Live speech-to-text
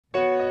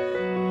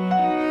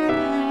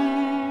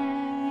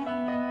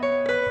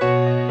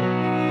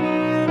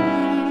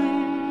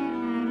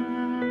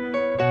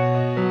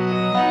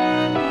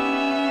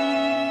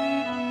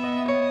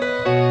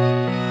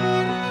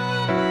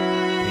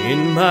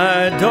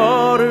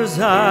daughter's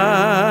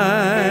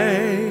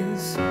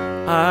eyes,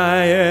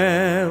 I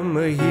am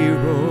a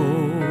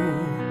hero.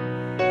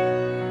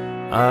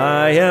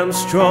 I am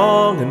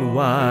strong and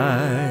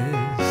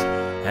wise,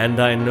 and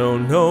I know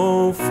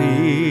no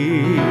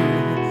fear.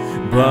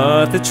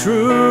 But the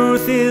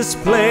truth is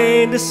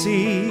plain to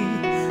see,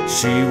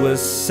 she was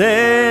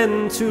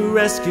sent to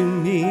rescue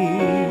me.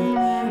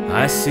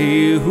 I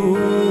see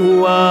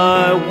who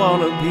I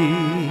want to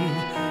be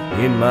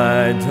in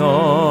my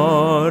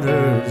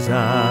daughter's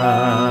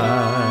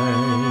eyes.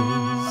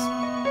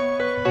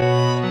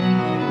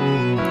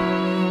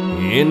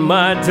 In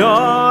my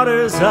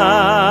daughter's eyes,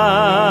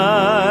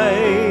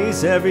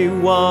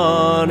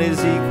 everyone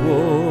is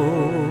equal.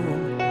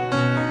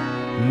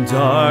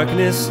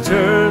 Darkness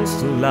turns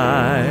to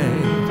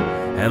light,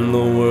 and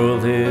the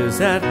world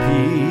is at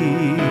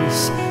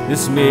peace.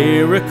 This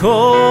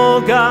miracle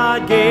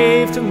God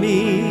gave to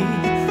me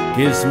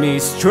gives me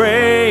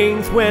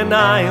strength when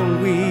I am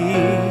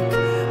weak.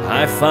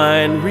 I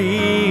find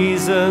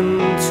reason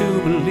to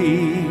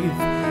believe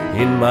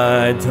in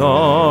my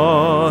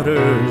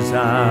daughter's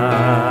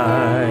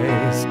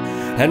eyes.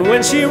 And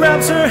when she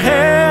wraps her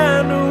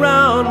hand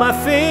around my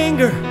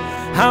finger,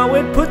 how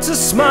it puts a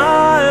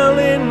smile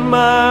in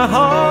my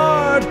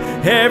heart.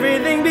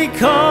 Everything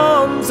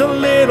becomes a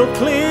little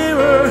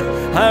clearer.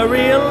 I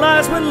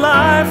realize what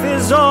life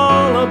is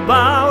all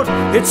about.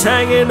 It's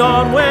hanging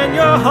on when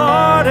your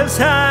heart has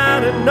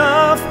had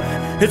enough.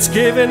 It's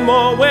giving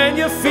more when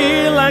you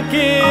feel like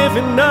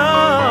giving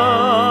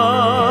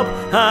up.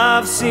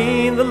 I've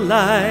seen the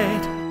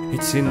light,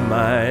 it's in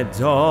my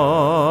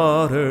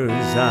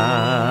daughter's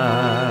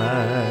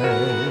eyes.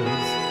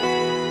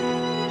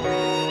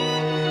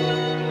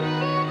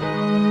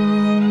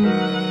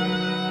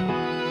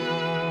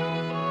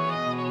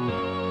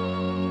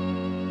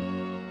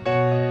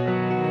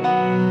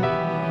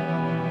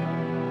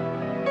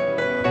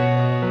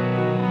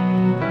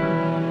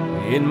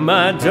 In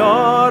my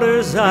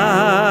daughter's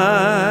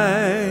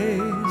eyes,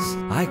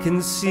 I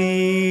can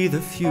see the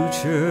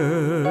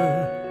future,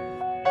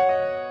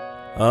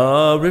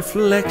 a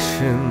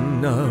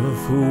reflection of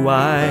who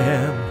I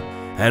am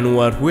and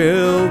what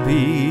will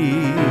be.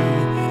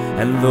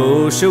 And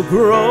though she'll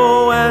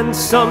grow and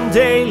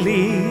someday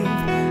leave,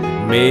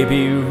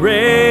 maybe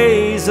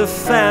raise a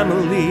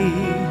family,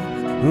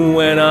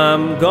 when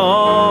I'm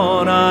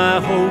gone I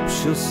hope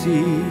she'll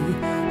see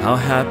how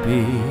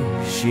happy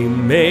she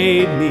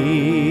made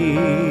me.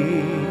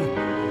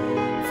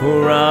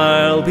 For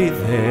I'll be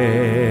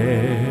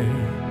there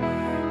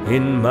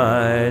in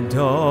my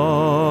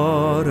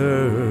daughter's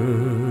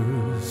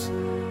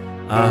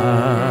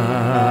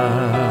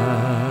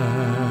eyes.